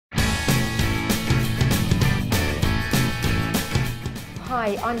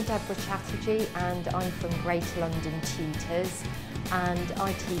Hi, I'm Deborah Chatterjee and I'm from Greater London Tutors, and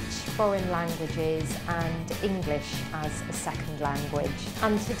I teach foreign languages and English as a second language.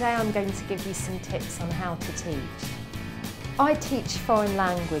 And today I'm going to give you some tips on how to teach. I teach foreign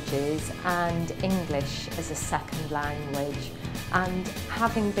languages and English as a second language, and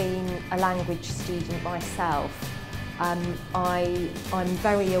having been a language student myself, I'm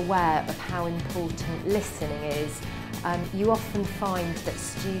very aware of how important listening is. You often find that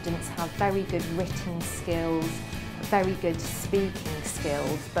students have very good written skills, very good speaking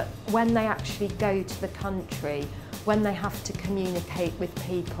skills, but when they actually go to the country, when they have to communicate with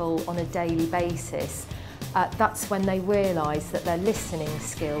people on a daily basis, that's when they realise that their listening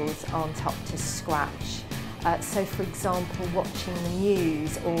skills aren't up to scratch. So for example, watching the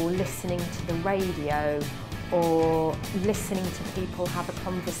news or listening to the radio or listening to people have a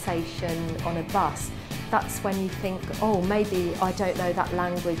conversation on a bus, that's when you think, oh, maybe I don't know that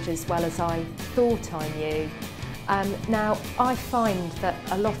language as well as I thought I knew. Now, I find that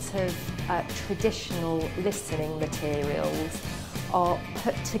a lot of traditional listening materials are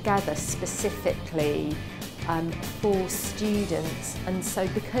put together specifically for students, and so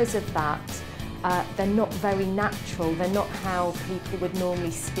because of that, they're not very natural. They're not how people would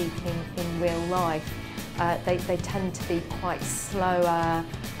normally speak in real life. They tend to be quite slower.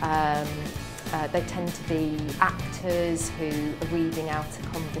 They tend to be actors who are reading out a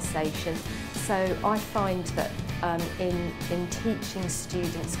conversation. So I find that in teaching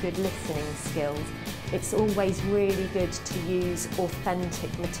students good listening skills, it's always really good to use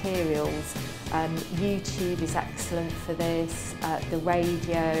authentic materials. YouTube is excellent for this, the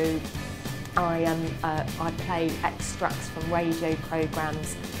radio. I play extracts from radio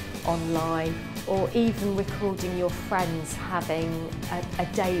programmes online, or even recording your friends having a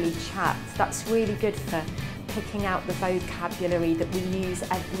daily chat. That's really good for picking out the vocabulary that we use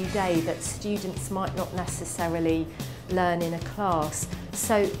every day that students might not necessarily learn in a class.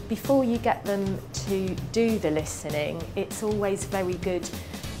 So before you get them to do the listening, it's always very good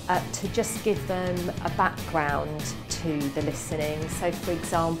to just give them a background to the listening. So for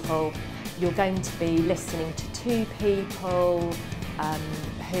example, you're going to be listening to two people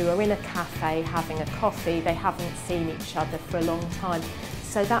who are in a cafe having a coffee. They haven't seen each other for a long time.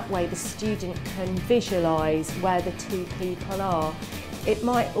 So that way the student can visualise where the two people are. It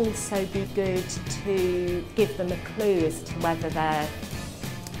might also be good to give them a clue as to whether they're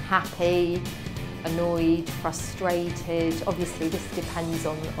happy, annoyed, frustrated. Obviously this depends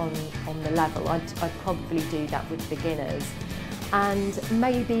on the level. I'd probably do that with beginners. And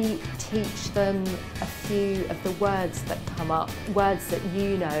maybe teach them a few of the words that come up, words that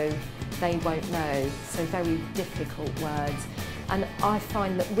you know they won't know, so very difficult words. And I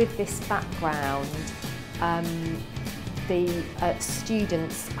find that with this background, the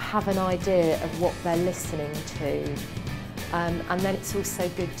students have an idea of what they're listening to. And then it's also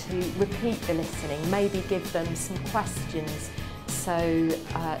good to repeat the listening, maybe give them some questions so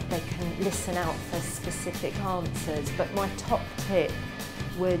they can listen out for specific answers. But my top tip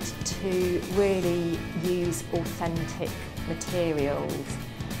would to really use authentic materials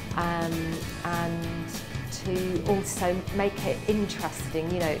and to also make it interesting,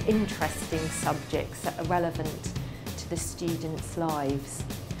 you know, interesting subjects that are relevant to the students' lives,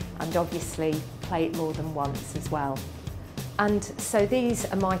 and obviously play it more than once as well. And so these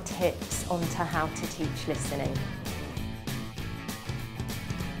are my tips on to how to teach listening.